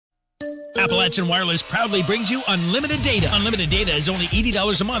Appalachian Wireless proudly brings you unlimited data. Unlimited data is only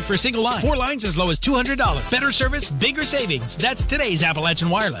 $80 a month for a single line. 4 lines as low as $200. Better service, bigger savings. That's today's Appalachian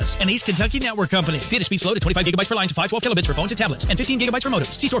Wireless, an East Kentucky network company. Data speed slow to 25 gigabytes per line to 512 kilobits for phones and tablets, and 15 gigabytes for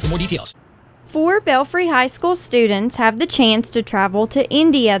modems. See store for more details. 4 Belfry High School students have the chance to travel to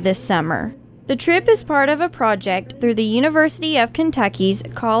India this summer. The trip is part of a project through the University of Kentucky's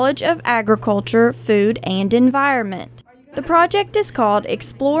College of Agriculture, Food, and Environment. The project is called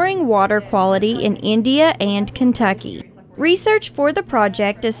Exploring Water Quality in India and Kentucky. Research for the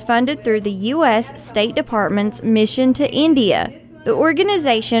project is funded through the U.S. State Department's Mission to India. The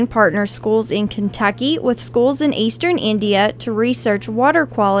organization partners schools in Kentucky with schools in eastern India to research water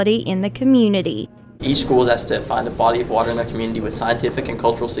quality in the community. Each school has to find a body of water in their community with scientific and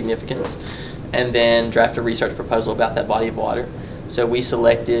cultural significance and then draft a research proposal about that body of water. So we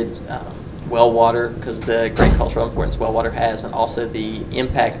selected well water because the great cultural importance well water has, and also the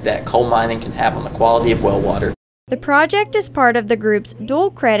impact that coal mining can have on the quality of well water. The project is part of the group's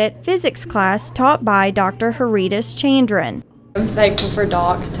dual-credit physics class taught by Dr. Haridas Chandran. I'm thankful for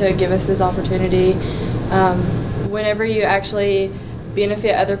Doc to give us this opportunity. Whenever you actually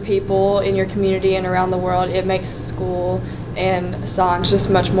benefit other people in your community and around the world, it makes school and science just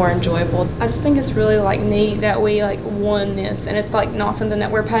much more enjoyable. I just think it's really neat that we won this, and it's not something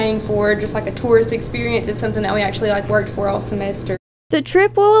that we're paying for, just like a tourist experience. It's something that we actually worked for all semester. The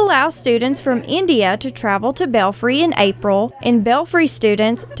trip will allow students from India to travel to Belfry in April and Belfry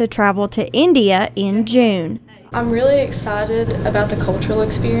students to travel to India in June. I'm really excited about the cultural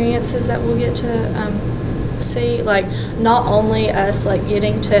experiences that we'll get to see, not only us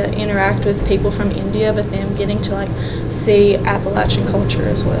getting to interact with people from India, but them getting to see Appalachian culture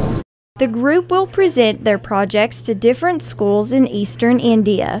as well. The group will present their projects to different schools in eastern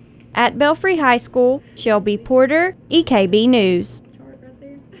India. At Belfry High School, Shelby Porter, EKB News.